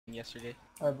yesterday.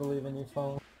 I believe in you,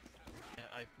 phone. Yeah,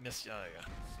 I missed. Yeah.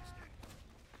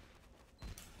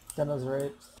 Demo's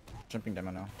right. Jumping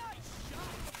demo now.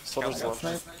 Soldier's left.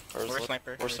 Snipe. We're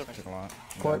sniper. We're sniper. Took a lot.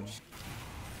 Court.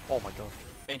 Oh my god.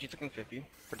 Angie took 50.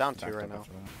 We're down Backed 2 right up now.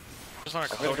 after that. Just on our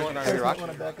Soldier's going cover. to rock.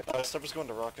 Wanna back up. Sniper's going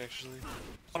to rock actually.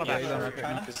 On a Yeah, back. he's on right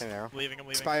now. He's in arrow. Leaving him.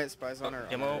 Leaving. Spy's on our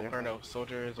Demo or no?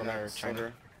 Soldier is on our China.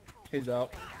 Soldier. He's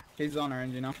out. He's on our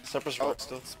engine now. Sniper's Oh, rock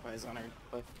still. Spy's on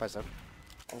our. Bicep.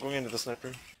 I'm going into the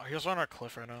sniper. Oh, he was on our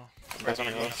cliff right now. Guys on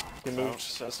our left. He moved.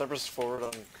 Sniper's forward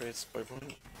on crates by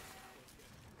point.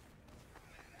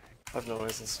 I have no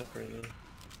eyes in sniper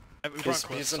either.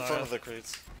 He's in front of the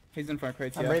crates. He's in front of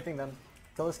crates, I'm yeah. raping them.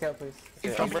 Kill the scout, please.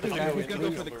 He's I'm ready to go gonna go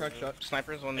into for the crack shot.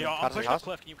 Snipers on the. Yo, I'll House push is the house?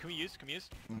 cliff. Can we use?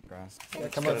 Grass. Yeah,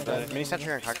 come Got on. it back. Guys. Mini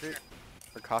sentry on concrete.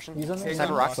 For caution. He's on the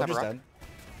Sniper rock, Soldier's sniper rock.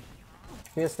 dead.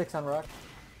 He has sticks on rock.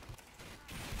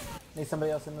 Need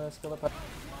somebody else in the skill up.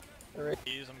 Right.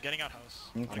 Use. I'm getting out house.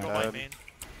 Mm, I'm gonna go okay. light main.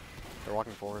 They're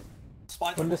walking forward.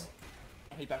 When this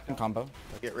In combo.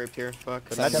 Get raped here. Fuck.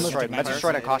 Med's Demo's destroyed. dead. Med's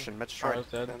destroyed on caution. Med's destroyed.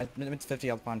 Charles dead. It's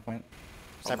 50 out on point.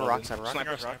 Sniper rock. Sniper rock.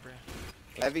 Sniper, sniper.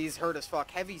 Heavy's hurt as fuck.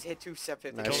 Heavy's hit 2 step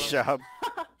 50. Nice job.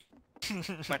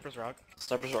 Snipers rock.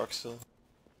 Sniper's rock still.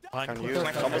 Behind Can cliff. you?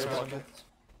 Sniper, Almost sniper. pocket.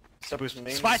 Sniper's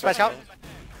main. Spy, Spy scout.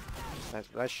 spy.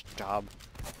 Nice job.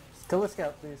 kill the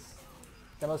scout, please.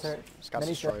 Demo's hurt. Scout's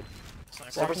Mini destroyed.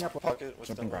 Sniper. Sniper's Walking up. pocket with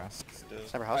Jumping demo. grass.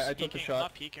 Sniper I house. took the Peeking, shot.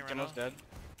 not peeking right Demo's now. dead.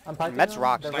 I'm piping Med's them.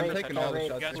 rock. They're Sniper's right. taking They're all the right.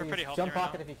 shots. You guys are pretty healthy Jump right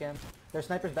pocket now. if you can. Their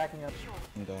snipers backing up.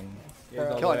 I'm done. Yeah,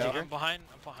 he's all Kill the it, way Jigger. out. I'm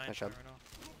behind Nice job. right now.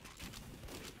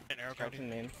 An arrow Captain coding.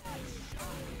 main.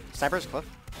 Sniper's cliff.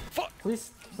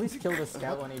 Please kill the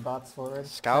scout when he bots forward.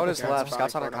 Scout is Scout's left. body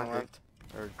Scout's on our part concrete.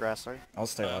 Or grass, sorry. I'll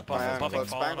stay up. Buffing, Spy, buffing,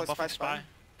 spy, falling, I'm spy, buffing spy.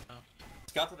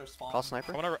 spy. Call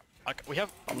sniper. I wanna. We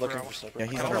have. I'm looking for sniper. Yeah,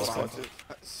 he's I on don't the know.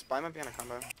 left. Spy might be on a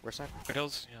combo. Where's sniper?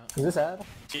 Kills. Yeah. Is this ad?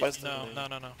 Spy's No, the no,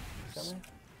 no, no. Tell me.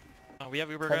 No, we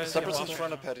have Uber Sniper- guys. Sniper's yeah, in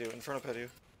front of patio. In front of patio.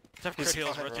 Let's have He's crit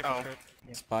heals. behind Red rock. team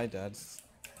crit. Spy dead.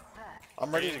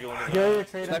 I'm ready to go into Yo, that. your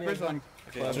trade on me. Sniper's on.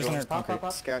 Okay, Soldier's go. under Pop, pop, concrete.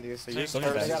 pop. Scout you. So you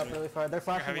Soldier's They dead. got up really far. They're They're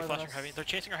flashing heavy, more than flashing us. heavy. They're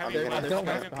chasing our I'm heavy. dead. I'm killing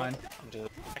Scout's them. behind. I'm dead.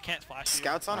 I can't flash you.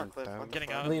 Scout's on our I'm cliff. down. What the Getting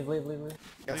fuck? out. Leave. Scout's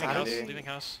Leaving on house. D. Leaving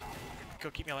house. Go,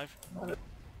 keep me alive.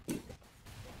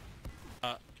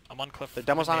 I'm on cliff. The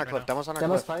demo's on our right cliff. now. Demo's on our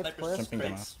Demo's cliff. pipe, cliff. Jumping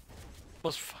demo.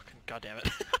 Let's fucking. God damn it.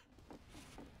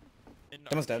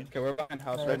 Demo's dead. Okay, we're behind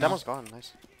house The The right now. demo's gone.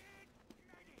 Nice.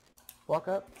 Walk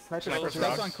up. Sniper. Sniper's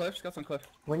Scout's rock. on cliff. Scout's on cliff.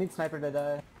 We need sniper to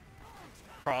die.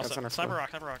 Cross That's on it. our Sniper floor. rock.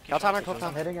 Sniper rock. Keep Scout's on our shooting. cliff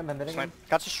I'm now. hitting him. I'm hitting him.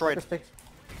 Scout's destroyed. Sniper stick.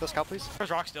 Kill scout, please. Sniper's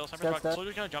rock still. Sniper's Scout's rock. dead.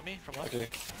 Soldier's gonna jump me from left. Okay.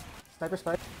 Sniper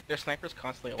spike. Their snipers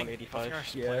constantly at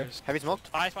 185. Yeah. Players. Heavy smoked.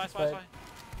 Spy, spy, spy, spy.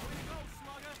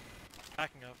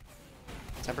 Backing up.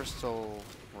 Sniper's still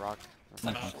rock.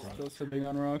 Still sitting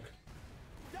on rock.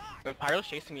 The Pyro's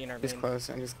chasing me in our He's main. close.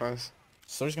 And he's close.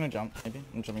 Soldier's gonna jump, maybe.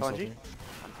 I'm jumping LNG? soldier.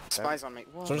 Spy's on me.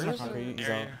 Whoa, Soldier's on where's concrete. He's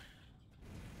Here, out. here.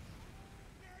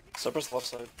 Sniper's left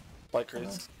side. By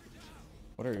crates.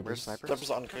 What are Where's Ubers? sniper? Sniper's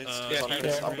on crates. Yeah, He's on sniper's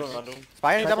crates. on I'm going crates. random.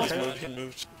 Spy any Sniper's demos? dead. He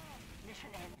moved.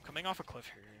 Coming off a cliff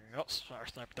here. Oh, our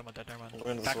sniper demo dead. Never mind.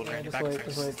 We're into the Back soldier. Randy, Just back wait. Randy.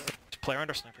 Just wait. Player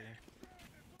under sniper here.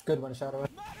 Good one. Shot away.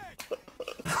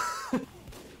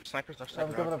 Snipers left I'm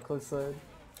side coming rock. up close side.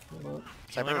 Killing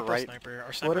Sniper up our right. Sniper. Our What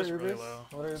are sniper's really Ubers? low.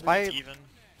 What are Spy. Ubers? Even.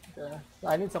 Yeah.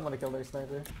 I need someone to kill their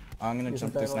sniper. I'm gonna He's jump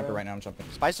in through bed sniper already. right now. I'm jumping.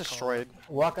 Spy's destroyed.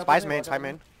 Walk up. Spy's on me, main. walk Spy up on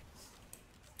main. me.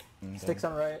 I'm Sticks dead.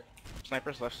 on right.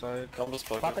 Snipers left side. Dumbest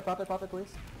Pop pocket. it, pop it, pop it, please.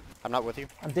 I'm not with you.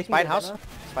 I'm dicking Spy in you house. right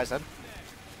Spy's dead.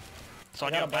 So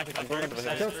on I you, got a back bunch up. of them. I'm going into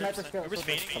the Kill sniper skill. Uber's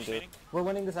fading. I'm He's dead. fading. We're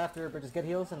winning this after, but just get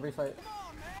heals and refight.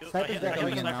 Sniper's Hit dead. the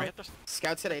Going in sniper. now. Hit the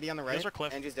Scout's at 80 on the right. Those are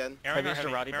cliff. Angie's dead. Airing our Heavy's heavy.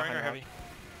 the Roddy Airing our behind heavy.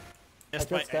 I Missed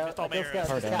killed my. scout. Missed I all my killed scout. arrows.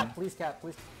 Hard Just down. cap, please cap,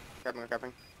 please.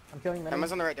 Grabbing. I'm killing many.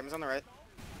 Demo's on the right. Demo's on the right.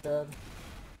 Dead.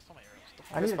 Missed all my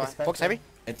arrows. I need a Spy. dispenser. Focus heavy.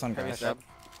 It's on Heavy's grass.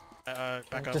 dead.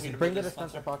 Back up. Just bring the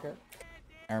dispenser pocket.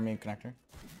 Army connector.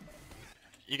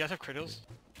 You guys have crittals?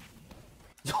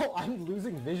 Yo, I'm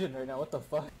losing vision right now. What the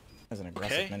fuck? There's an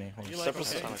aggressive Okay. mini. Holy You shit. like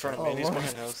Sniper's okay. in front of Oh, me. He's Lord.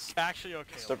 behind house. Actually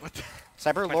okay. Step- What the?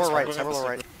 Sniper lower Sniper right. going Sniper on the lower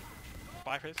right.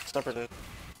 Spy face? Sniper dead.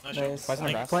 Nice. Nice. Spy's on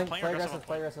Playing- grass. Play playing aggressive,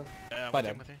 play aggressive. Yeah, I'm Spy with you,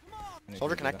 dead. I'm with you. I need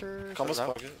Soldier to do that. connector. Combos out.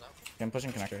 pocket. Yeah, I'm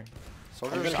pushing connector.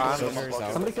 Soldier's gonna on. keep Soldier's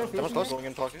out. Somebody kill Demo's Fusion. close. Going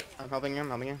in pocket. I'm helping him.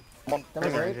 Come on. Demo's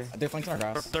Bring right. it. They're flanking our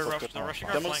grass. They're Fuck it. rushing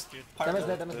our Demo's- flank, dude. Demo's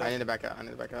dead, Demo's I dead. need to back out. I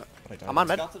need to back out. But I died. I'm on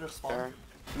med. Fair.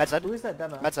 Med's dead. Who is that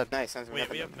demo? Med's dead. Nice. Nice. We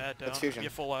have med down. It's fusion. Be a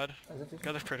full lad. Is it Fusion?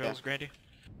 Got the crittals, Grandy.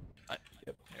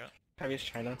 Heavy's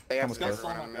China. They have Almost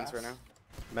scout dead. on men's right now.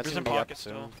 Med's There's gonna in be up pocket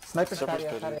soon. still. Sniper Sniper's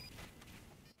patio, good. patio.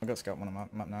 I'll go scout one.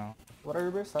 I'm up now. What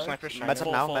are Ubers? Sorry. Snipers China. Med's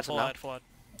up now. Full Med's up lad, now. full lad.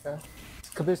 Okay.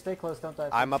 Caboose, stay close, don't die.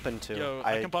 I'm up in 2. Yo,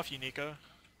 I can buff you, Nico.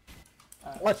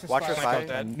 Watch your Watch your spy.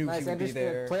 spy. I knew Nice, he would Andrew's be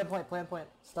good. there. Plan point.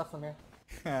 Stuff them here.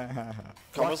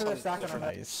 Combo's Watch for the on stack on our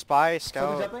med. Nice. Spy, Soldier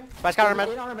scout. jumping. Spy, scout, on Soldier med.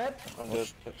 eight on our med. I'm dead.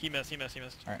 He missed.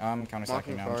 Alright, I'm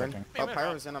counter-stacking now, I'm forward. checking. Oh,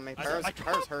 Pyro's in on me. Pyro's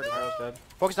hurt. Pyro's dead.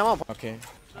 Focus down on. Okay.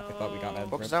 I thought we got that.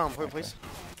 Focus down on point, please.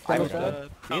 Demo's Okay. dead.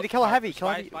 You need to kill a heavy. Kill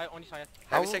a Spy, heavy. spy, only side.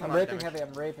 How- I'm raping heavy,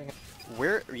 I'm raping heavy.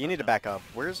 Where? You need to back up.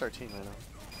 Where's our team right now?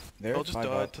 There, I'll just five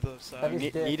dive up. to the side. Heavy's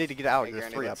You dead. needed to get out. Hey, You're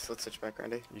Granny, 3 up. let's switch back,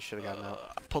 Randy. You should have gotten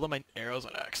out. I pulled out my arrows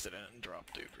on accident and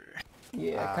dropped duper.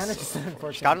 Yeah, kinda just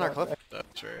unfortunate. Scout on our cliff.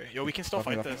 That's right. Yo, we can still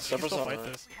Fucking fight go. this. We can still Steppers fight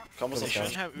on this. Combo's We on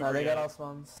shouldn't side. have No, Uber they got yet. all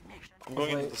spawns. I'm going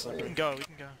into Wait, the We sniper. can go. We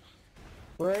can go.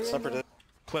 Where are you? Sniper dead.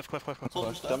 Cliff.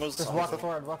 Demo's Just on walk cliff.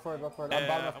 forward. I'm Yeah,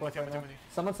 bottom of I'm cliff with you, right now. I'm with you.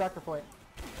 Someone sack for point.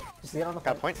 Just get on the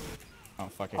Got a point. point? Oh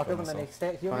fuck, I'll I kill killed them and myself.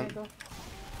 stay. Heal me, Fine. Angel.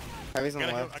 Heavy's on I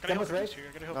the gotta heal. left. I gotta heal. Demo's right. Here,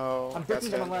 I gotta heal. No. I'm That's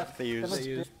 15 them on dead. left. They used.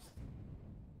 Demo's-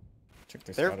 Check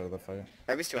this They're- out of the fight.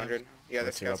 Heavy's 200. Yeah, Let's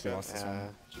that's see, hope scouts we dead. lost this Yeah.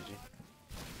 one. GG.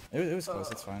 It was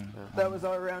close, it's fine. That was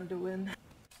our round to win.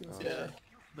 Yeah.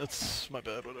 That's my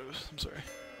bad. What I was. I'm sorry.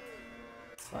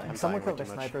 I'm Someone dying kill way the too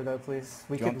much. sniper though, please.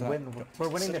 We Do you could want win. that? We're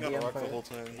winning the Sitting on a DM rock the fight. whole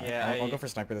time. Yeah, I'll go for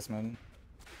sniper this man.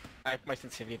 I have my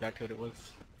sensitivity back to what it was.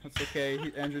 That's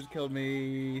okay. Andrew's killed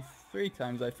me 3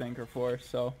 times, I think, or 4.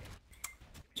 So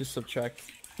just subtract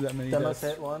that many Demos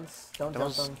deaths. hit once. Don't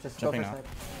Demos jump them. Just go for jumping out. sniper.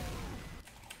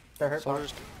 They're hurt.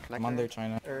 Soldiers I'm on connector. there,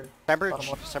 China. Or Sniper. bottom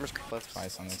left. Sniper's cliff.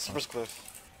 Spice on this one. Sniper's cliff.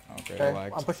 Okay, Okay,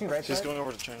 lagged. I'm pushing right She's side. going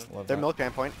over to China. Love They're that. milk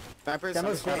man point. Sniper's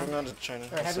Demo's on dead. I'm going to China.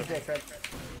 Or heavy's Sniper. dead, right? Sniper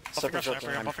Buffing our dropped sniper.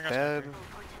 down. I'm buffing our Dead. sniper.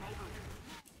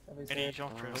 Heavy's Any dead.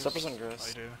 jump for Sniper's on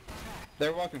grass. I do.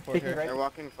 They're walking for Peeking here. right. They're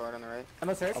walking forward on the right.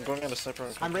 Demo's hurt. I'm going into sniper.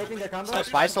 I'm raping their combo.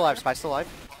 Spy's still alive. Spy's still alive.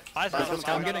 Eyes Spy's on on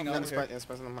scout. I'm getting No, over Spy- here. yeah,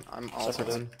 Spy's on them. I'm also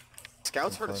Sniper in.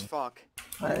 Scouts hurt as fuck.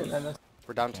 Alright, then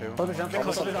We're down 2. Soldier jumping.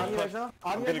 Almost Soldier's on on you, cliff. Angel.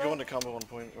 I'm On you, gonna go Angel. into combo 1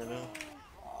 point right now.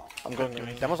 I'm going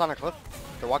in. Demo's on our cliff.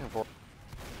 They're walking for.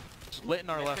 Lit in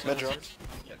our left. Mid drop.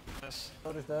 Yes.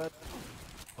 Soldier's dead.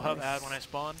 I'll have ad when I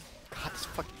spawn. God, this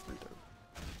fucking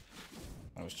retard.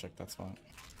 I always check that spot.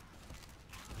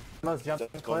 Demo's jumping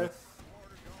That's going cliff.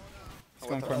 It's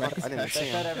going for I me. didn't even see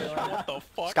They said him. everyone. What the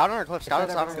fuck? Scout on our cliff. Scout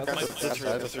on our Scout cliff. Scout- That's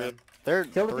They're dead. three. They're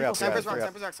Kill the 3 up. people. Sniper's Yeah, rock. 3 up.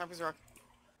 Sniper's rock. Sniper's rock.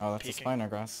 Oh, that's a Peeking. spine or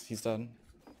grass. He's dead.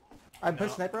 I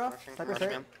pushed sniper off. Rushing, Sniper's rushing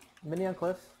hurt. him. Mini on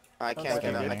cliff. I Okay. can't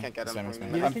get him. I Okay. can't get him. Same as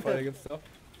from me. You I'm just need fighting to him still.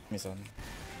 Give me some.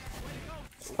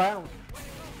 spy on.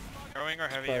 Arrowing or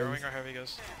heavy. Arrowing or heavy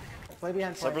goes. Play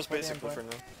behind point. Sniper's Play basic behind cliff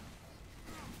point. right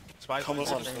now. Spy's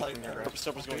Combo's on. Sniper.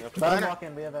 Sniper's going up. Let him Spy. walk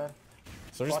in. We have a.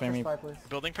 So just Watch spam your me. spy, please.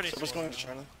 Building pretty Sniper's slow. going to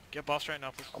China. Get boss right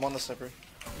now, please. I'm on the sniper.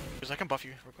 Because I can buff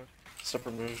you real quick.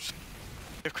 Sniper moved.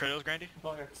 You have Kratos, Grandy?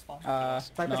 Sniper's No,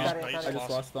 got it. I got I it. just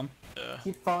lost them. Yeah.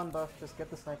 Keep falling buff. Just get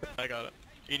the sniper. I got it.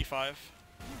 85.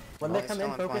 When Oh, they he's come in,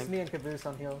 still on focus flank. me and Caboose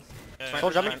on heals. Yeah,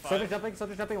 Soldier jumping. 95. Soldier jumping.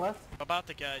 Soldier jumping left. About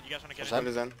to get. You guys want to get it?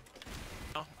 Sniper's in.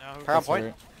 No, no. Fire on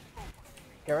point.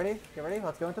 Get ready. Get ready.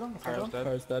 Let's go into them. Let's go Pyro's into them. dead.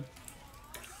 Fire's dead.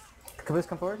 Caboose,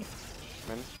 come forward.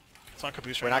 It's on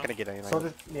Caboose We're right not now. gonna get anything.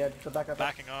 Soldier. Yeah, go back up.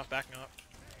 Backing off, backing up.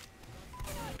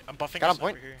 I'm buffing Got our on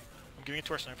point. sniper here. I'm giving it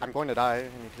to our sniper. I'm going to die. I need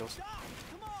heals.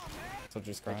 So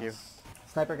just Thank grass. you.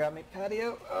 Sniper got me.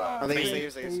 Patio. Oh, they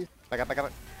use, they use. Back up. Back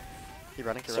up. Keep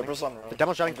running. Keep running. Sniper's on. The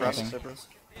demo's running for us. Okay.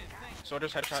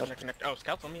 Soldier's headshot and connect. Oh,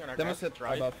 scouts on me on our Demo's grass. hit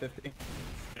Right. about 50.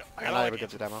 Yeah, I'm I gotta not like able to get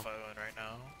answer the demo. phone right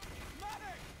now.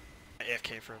 I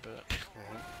AFK for a bit.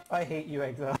 I hate you,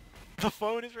 Exo. The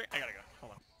phone is ringing. I gotta go.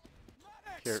 Hold on.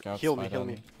 Here, Scouts heal me. spy Heal down.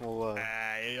 me. We'll.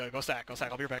 Yeah, go stack. Go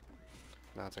stack. I'll be right back.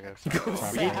 No, it's okay.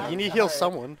 Sack. You need to heal Alright.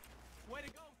 someone.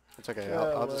 It's okay.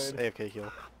 Oh, I'll just Lord. AFK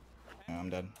heal. Yeah, I'm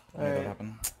dead. I knew Alright. that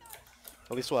happened.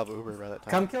 At least we'll have Uber by that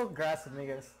time. Come kill grass with me,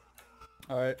 guys.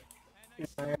 Alright.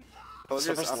 Soldier's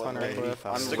Sniper's up on low. our cliff.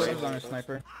 I'm Six Soldier's way. on a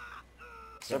sniper.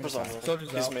 Sniper's on.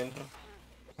 Soldier's He's out. main.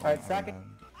 Alright, I'm sack it. dead.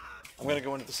 I'm gonna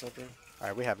go into the sniper.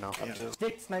 Alright, we have now. I'm dead.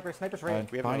 Stick sniper. Sniper's right.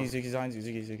 We have Behind no- you, Zuki's behind you,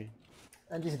 Zuki.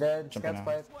 Angie's dead. Jumping Scout's out.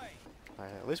 fight.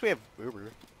 Alright, at least we have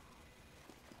Uber.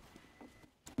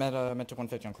 Met to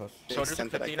 150 on cliff. The Soldier's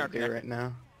extent that I 15 can are do connected. right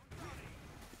now.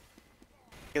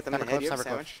 Get them Sniper in the head. cliff, You have a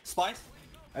sniper sandwich?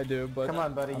 I do, but Come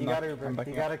on, buddy. I'm You not- gotta I'm Uber. You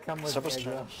backing gotta come with me, Sniper's Exo.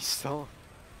 trying. He's still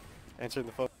answering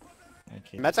the phone.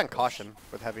 Okay. Med's on caution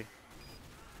with heavy.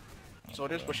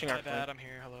 Soldier's pushing our My bad. flank. I'm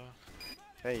here. Hello.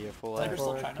 Hey, you full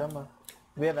Forward, come on.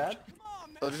 We have ad?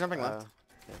 Soldier's jumping left.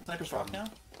 Sniper's rock now?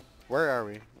 Where are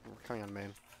we? We're coming on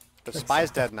main. The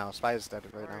spy's dead now. Spy is dead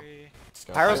right now. Sorry.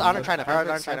 Scout. Pyro's on our Sniper's- China. Pyro's on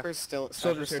China. Sniper's still.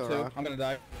 Soldier's Sniper's here still too. rock. I'm gonna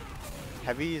die.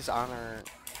 Heavy's on our.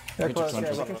 They're We close. took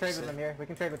Yeah, we one. can trade with them here. We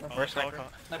can trade with them. Oh, Where's call, sniper?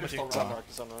 call. Sniper's With you. still He's on rock. rock.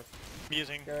 He's on rock. I'm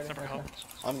using Go ahead, sniper okay. help.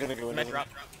 I'm gonna go into Med him. drop.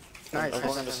 Nice. I'm going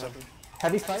into nice. sniper.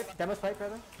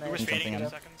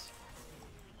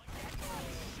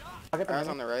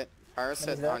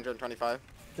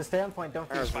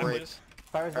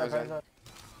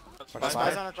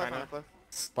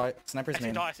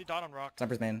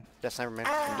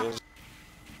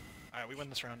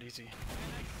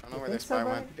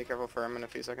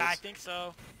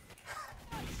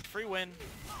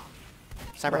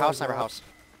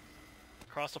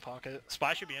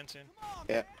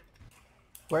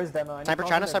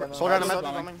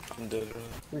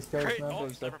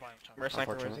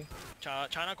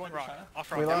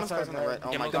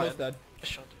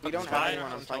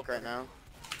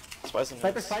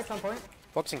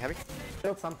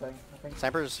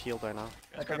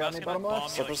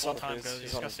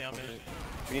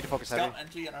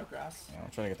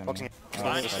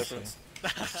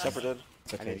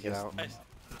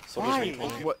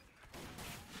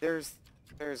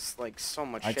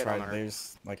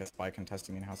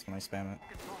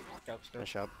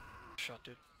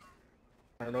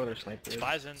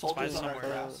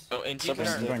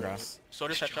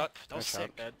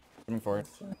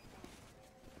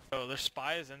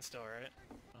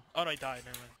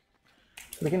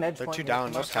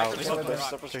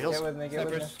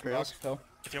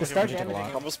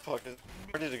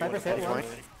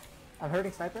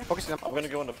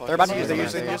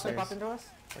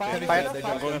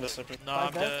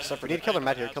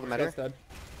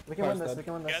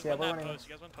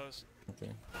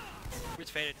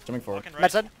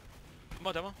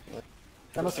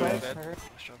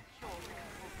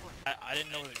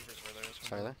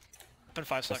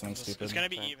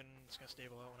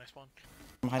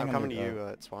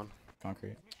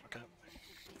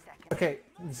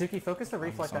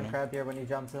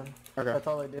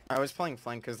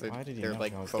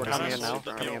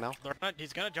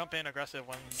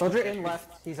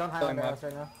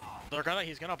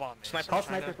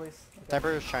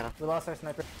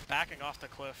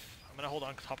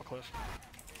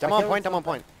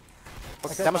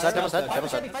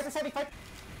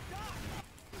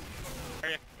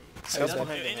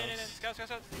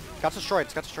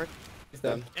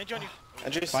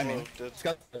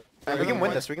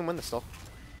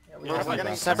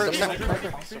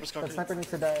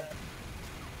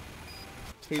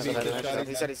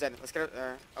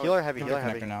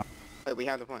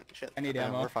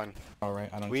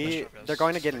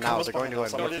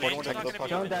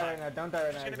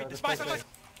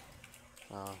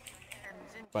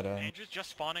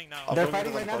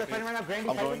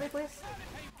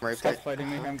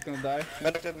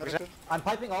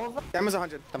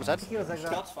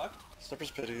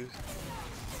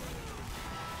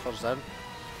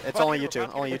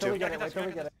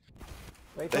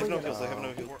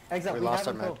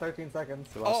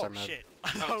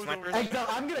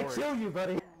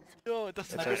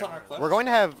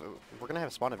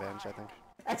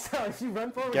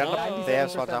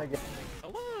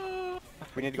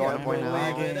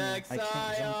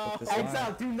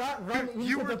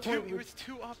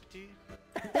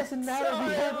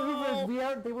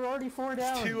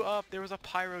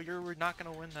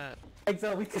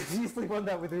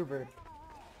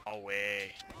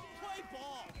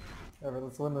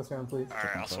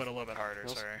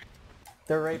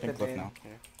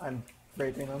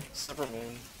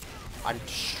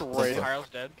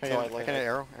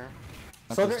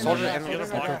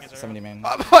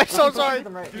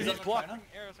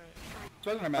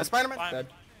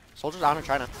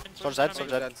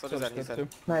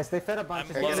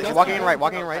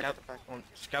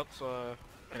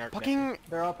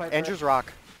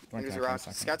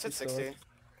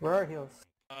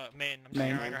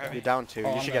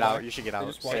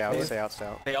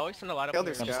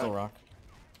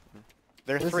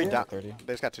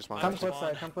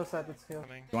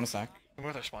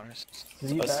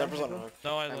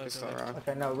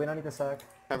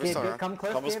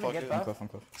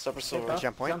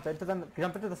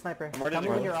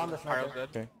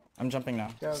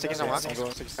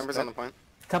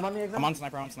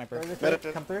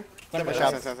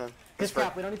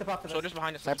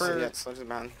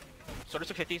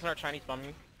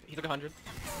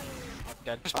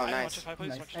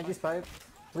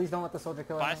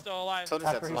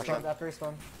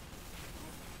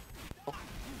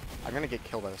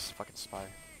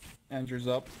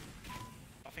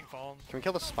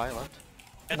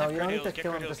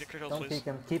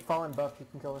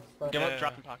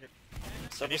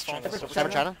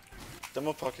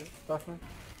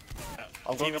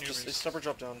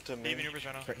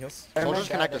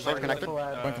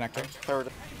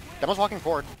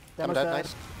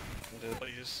 Dude.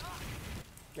 Please.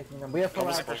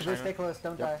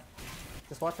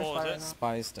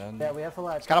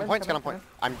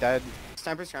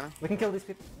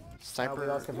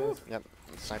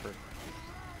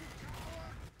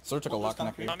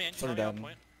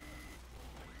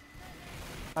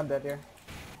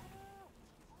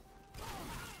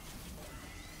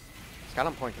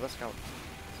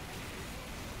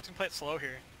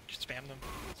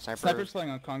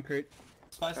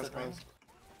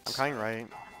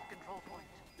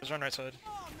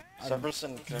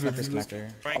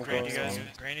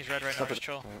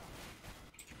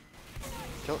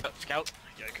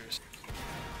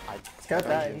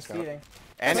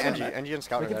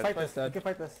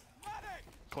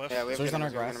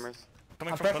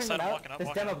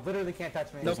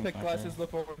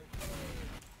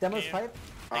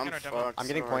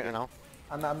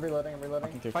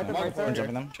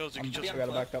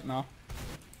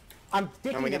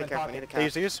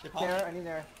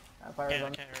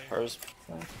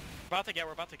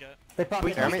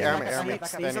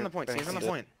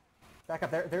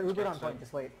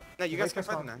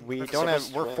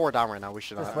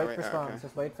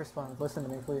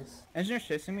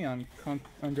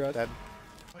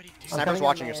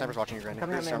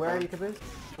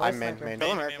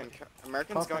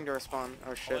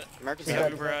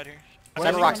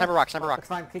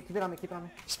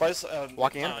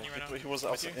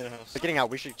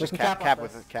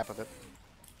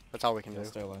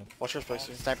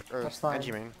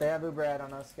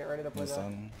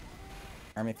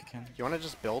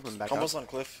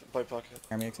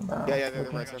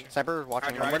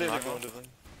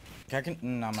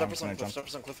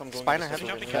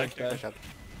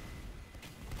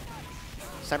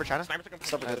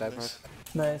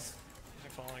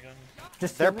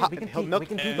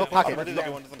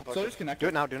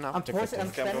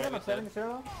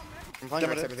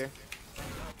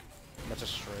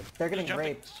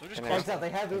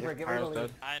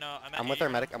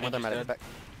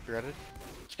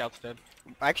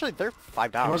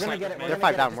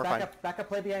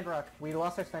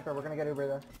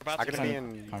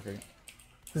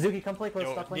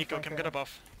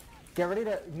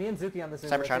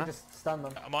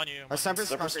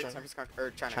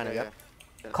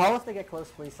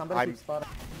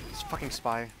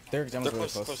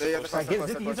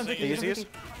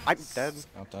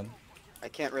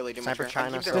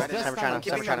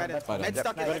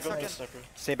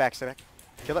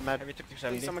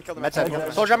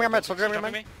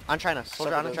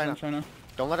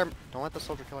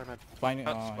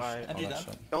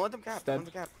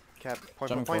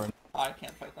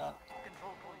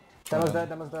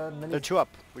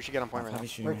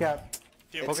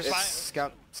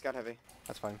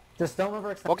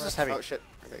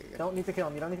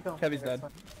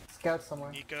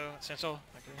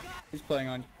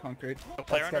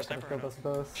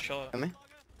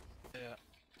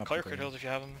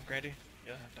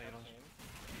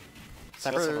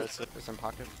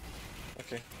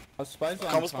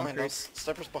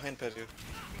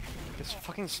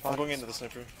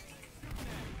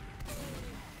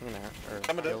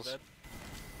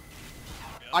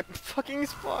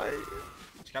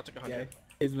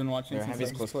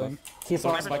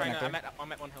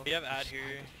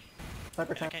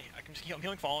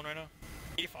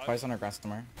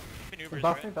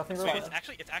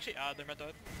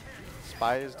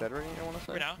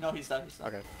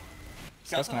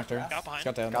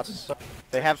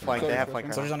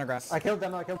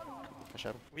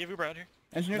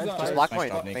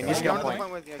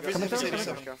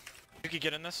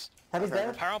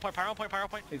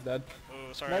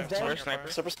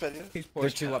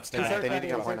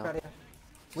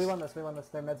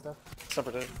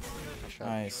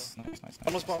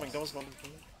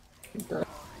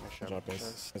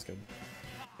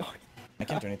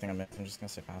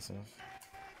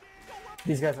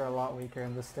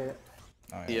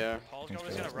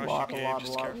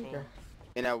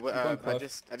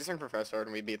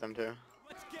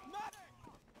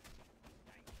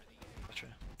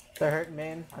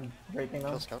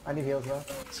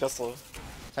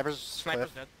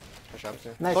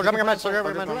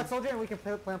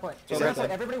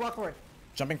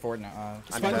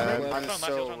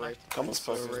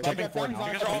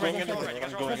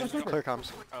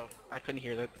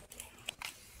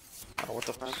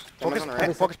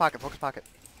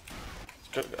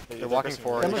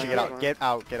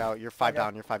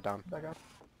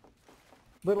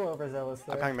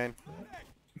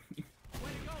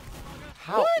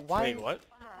 How? Why? Wait, what?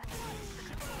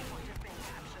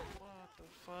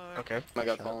 Okay. I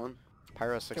got fallen.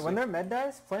 Pyro 60. Okay, when their med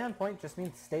dies, play on point just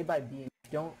means stay by B.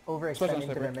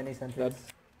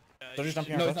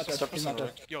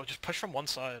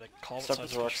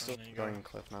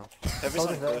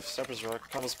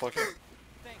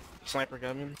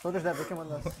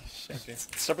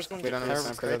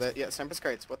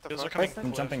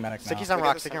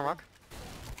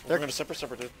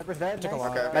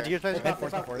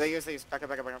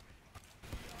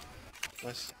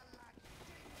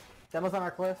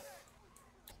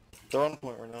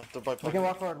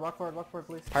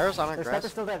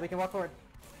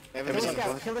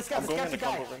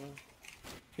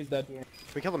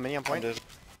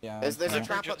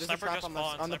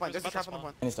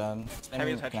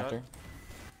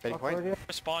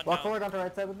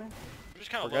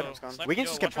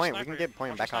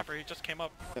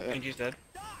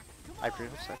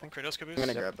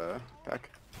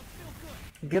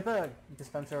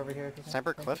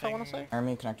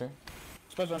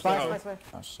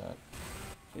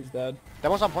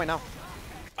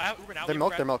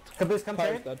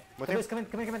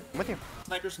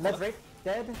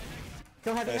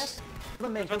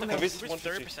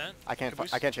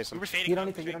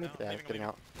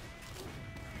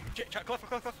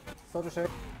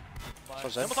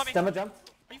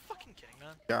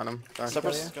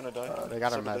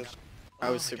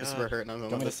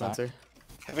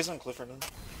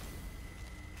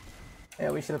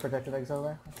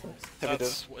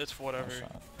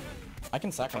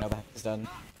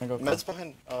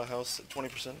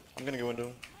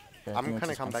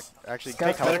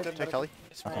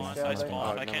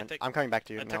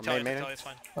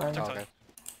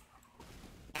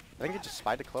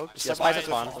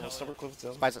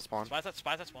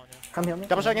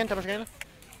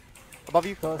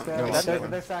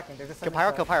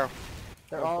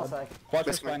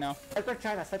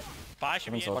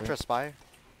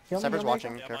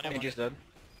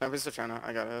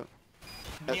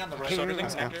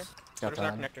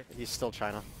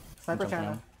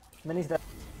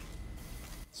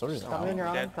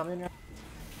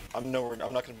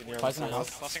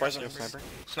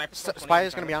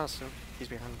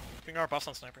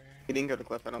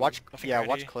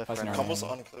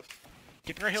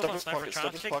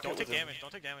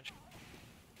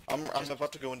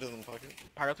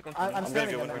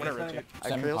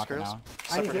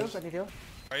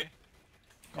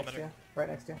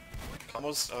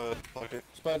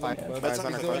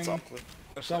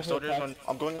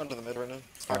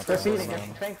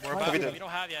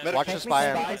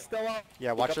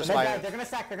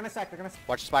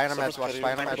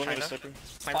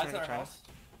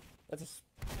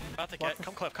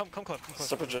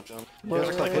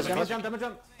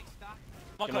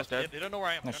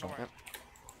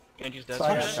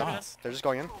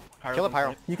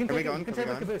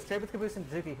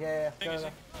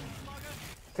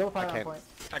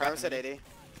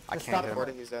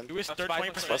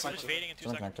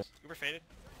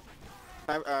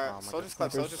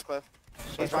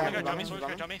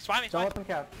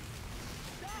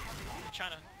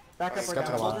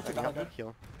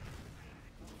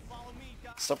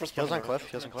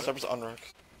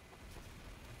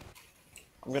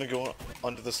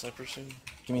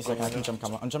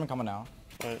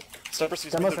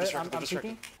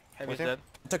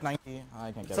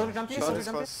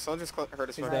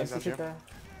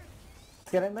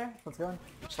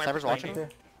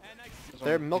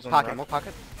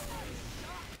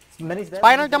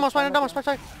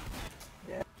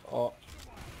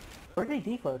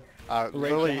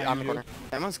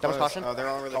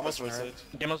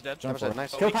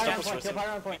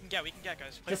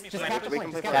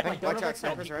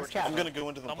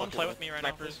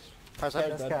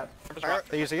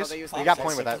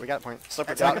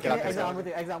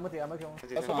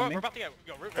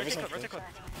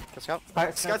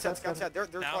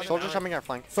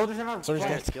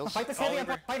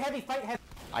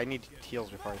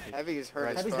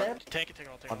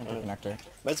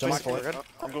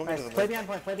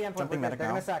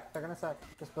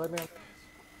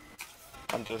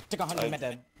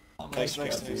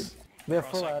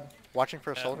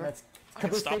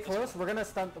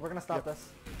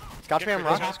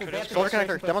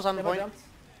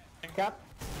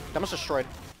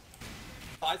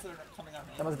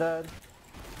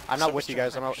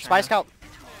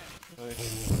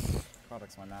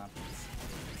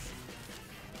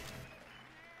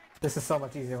 This is so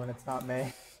much easier when it's not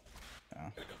May. Yeah.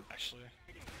 Actually.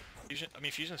 Fusion, I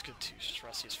mean, Fusion's good too, he's just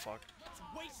rusty as fuck.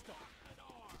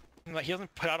 Like, he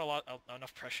doesn't put out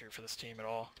enough pressure for this team at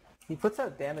all. He puts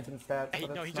out damage and stats, Hey,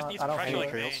 but no, it's he just not, needs I don't pressure hate like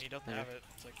it. May, and he doesn't have it.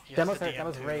 It's like, he Demo's has hurt, to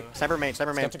Demo's DM rape. too. Sniper main,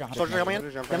 sniper main. Skeptic on Soldier Hotman. coming in.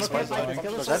 Demo's Demo's dead. dead, He's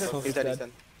Demo's dead. dead. He's dead. He's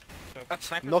dead.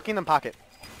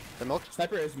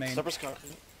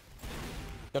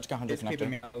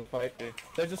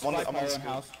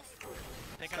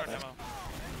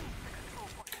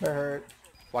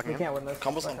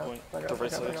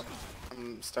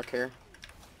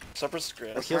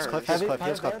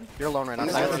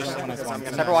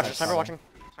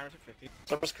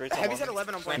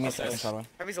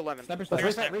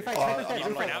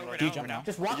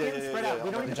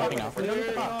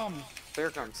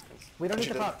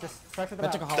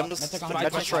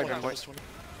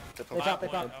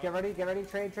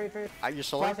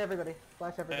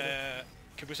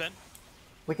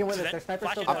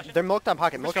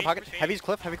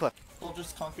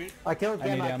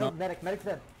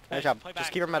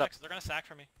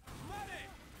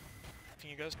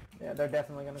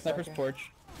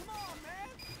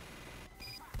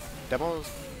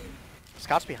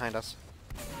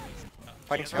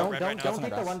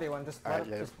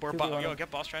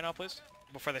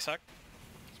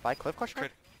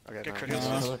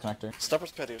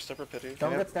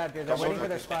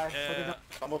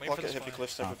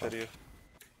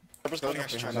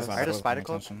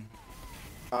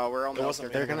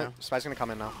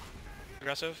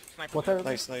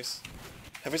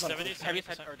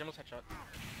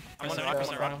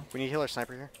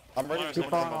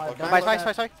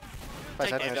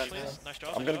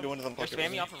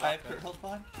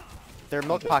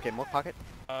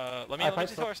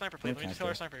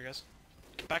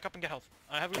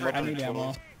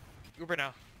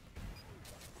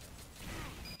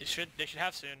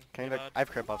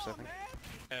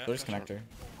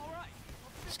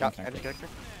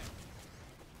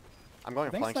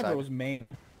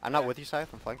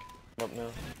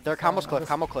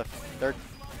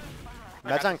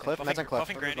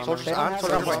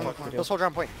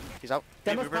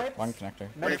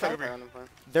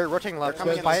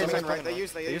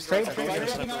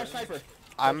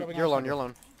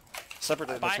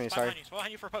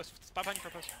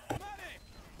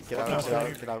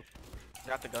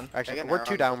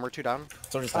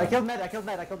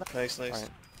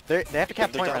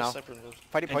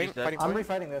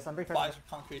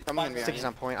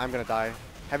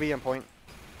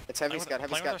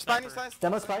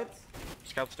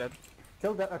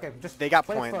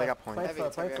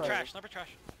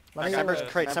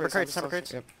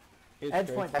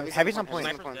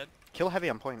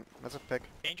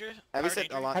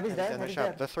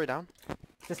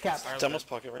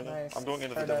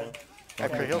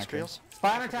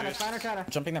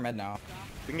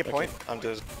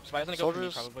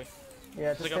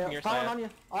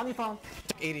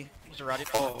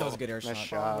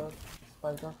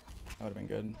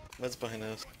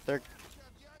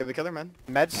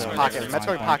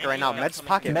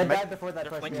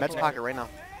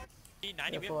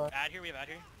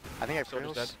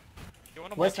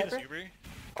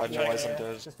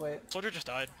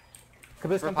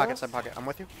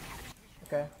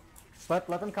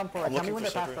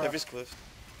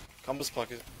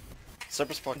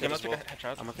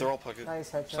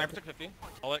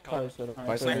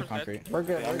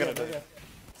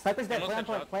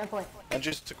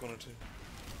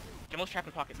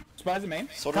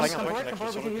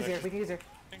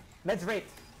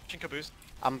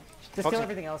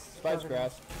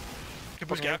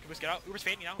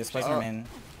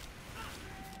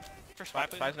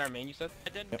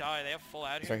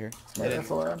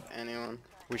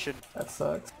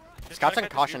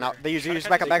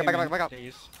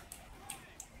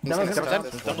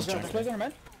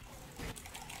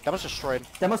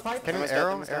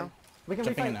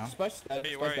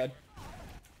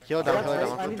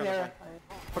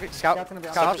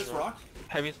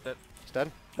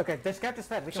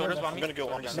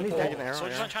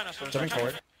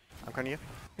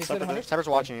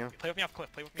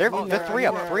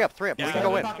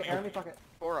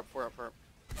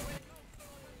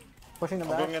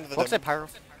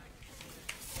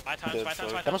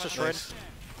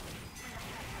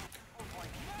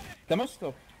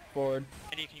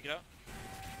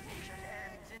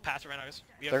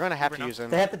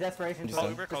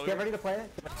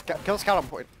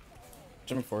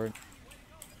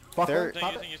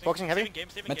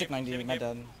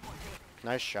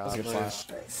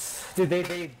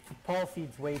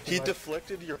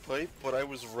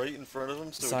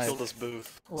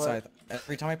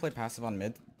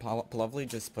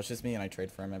 usually just pushes me and I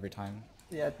trade for him every time.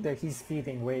 Yeah, he's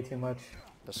feeding way too much.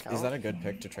 The scout. Is that a good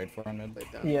pick to trade for on mid?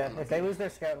 Laid down. Yeah, if they lose their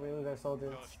scout, we lose our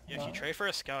soldiers. Yeah, if you trade for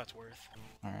a scout, it's worth.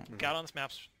 Alright. Scout on this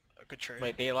map's a good trade.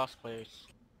 Wait, they lost players.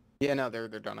 Yeah, no, they're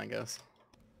done, I guess.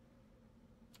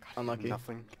 Unlucky.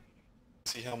 Nothing.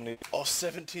 See how many. Oh,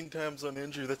 17 times on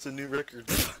injury. That's a new record.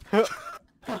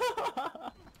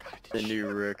 The new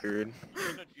record.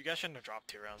 You guys shouldn't have dropped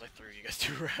 2 rounds. I threw you guys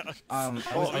 2 rounds. I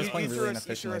was playing really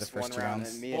inefficiently the first 2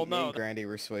 rounds. And me Well, and no, Grandy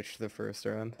were switched the first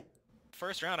round.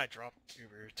 First round I dropped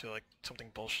Uber to like something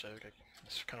bullshit. Like,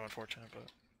 it's kind of unfortunate, but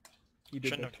You did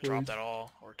shouldn't that have dropped twice. at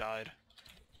all or died.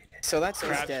 So that's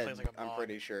Crab just dead, plays like a I'm mod.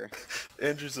 pretty sure.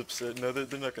 Andrew's upset. No,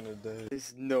 they're not gonna die.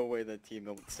 There's no way that team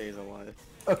stays alive.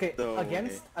 Okay, No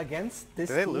against this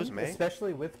Did they team, lose May?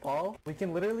 especially with Paul, we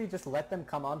can literally just let them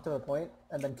come onto a point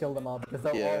and then kill them all because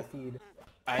they'll Yeah. all feed.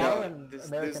 I Paul and There's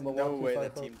American will no walk way too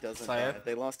that far team doesn't Sire? die.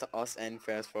 They lost to us and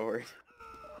Fast Forward.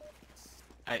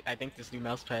 I think this new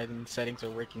mouse pad and settings are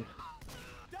working.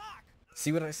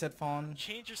 See what I said, Fawn?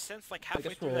 Change your sense like I halfway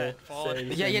guess through we'll that fall. say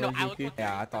the Yeah, same you know, way, I was Yuki. one-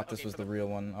 Yeah, I thought this Okay, was for the real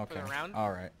one. Okay. the round?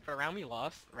 Alright. For a round we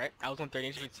lost, right? I was on 30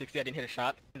 inches with 60, I didn't hit a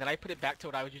shot. And then I put it back to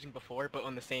what I was using before, but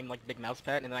on the same like big mouse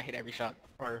pad, and then I hit every shot.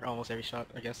 Or almost every shot,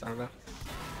 I guess, I don't know.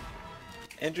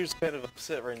 Andrew's kind of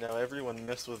upset right now. Everyone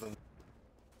messed with him.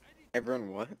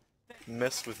 Everyone what?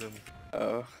 Messed with him.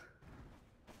 Oh.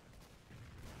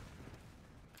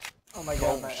 Oh my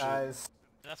god, Oh, my shit. eyes.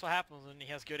 That's what happens when he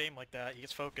has good aim like that. He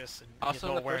gets focused and he has Also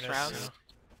no in the first awareness. round, you know?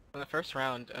 in the first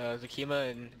round,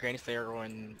 Zakima and Granny Slayer were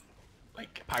on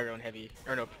like Pyro and Heavy.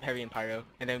 Or no, Heavy and Pyro.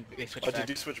 And then they switched Oh, back. did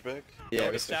you switch back? Yeah, we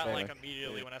Noticed that switched like back.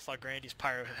 immediately when I saw Grandy's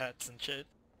pyro hats and shit.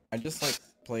 I just like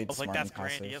I played was like, smart that's and passive.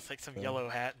 Grandy. He has like some so- yellow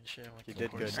hat and shit. I'm like, You of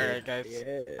did course. good. Alright guys,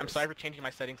 I'm Yes. sorry for changing my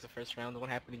settings the first round. It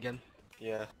won't happen again.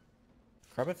 Yeah.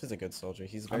 Krabev is a good soldier.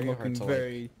 He's I'm very hard looking to like.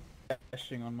 very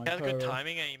dashing on my He has good pyro.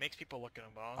 timing and he makes people look at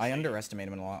him. I underestimate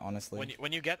him a lot, honestly.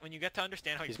 When you get to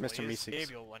understand how He's he Mr. plays, Meeseeks. Gabe,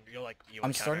 you'll like you I'm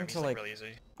encounter starting him. He's, to, like like- really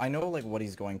easy. I know like what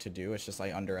he's going to do. It's just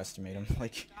I underestimate him.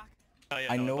 Like Oh, yeah,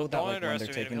 I no, know don't that, like, when they're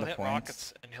underestimate him. taking He'll the hit points-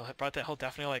 rockets and he'll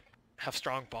definitely like have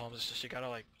strong bombs. It's just you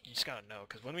just gotta know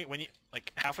because when you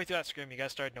like halfway through that scrim, you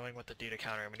guys started knowing what to do to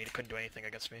counter him, and he couldn't do anything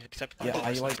against me except yeah,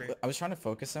 I like I was trying to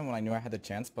focus him when I knew I had the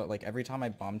chance, but like every time I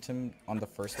bombed him on the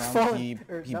first round, Fallen- he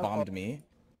or he not bombed fallen. me.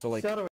 So like Shadow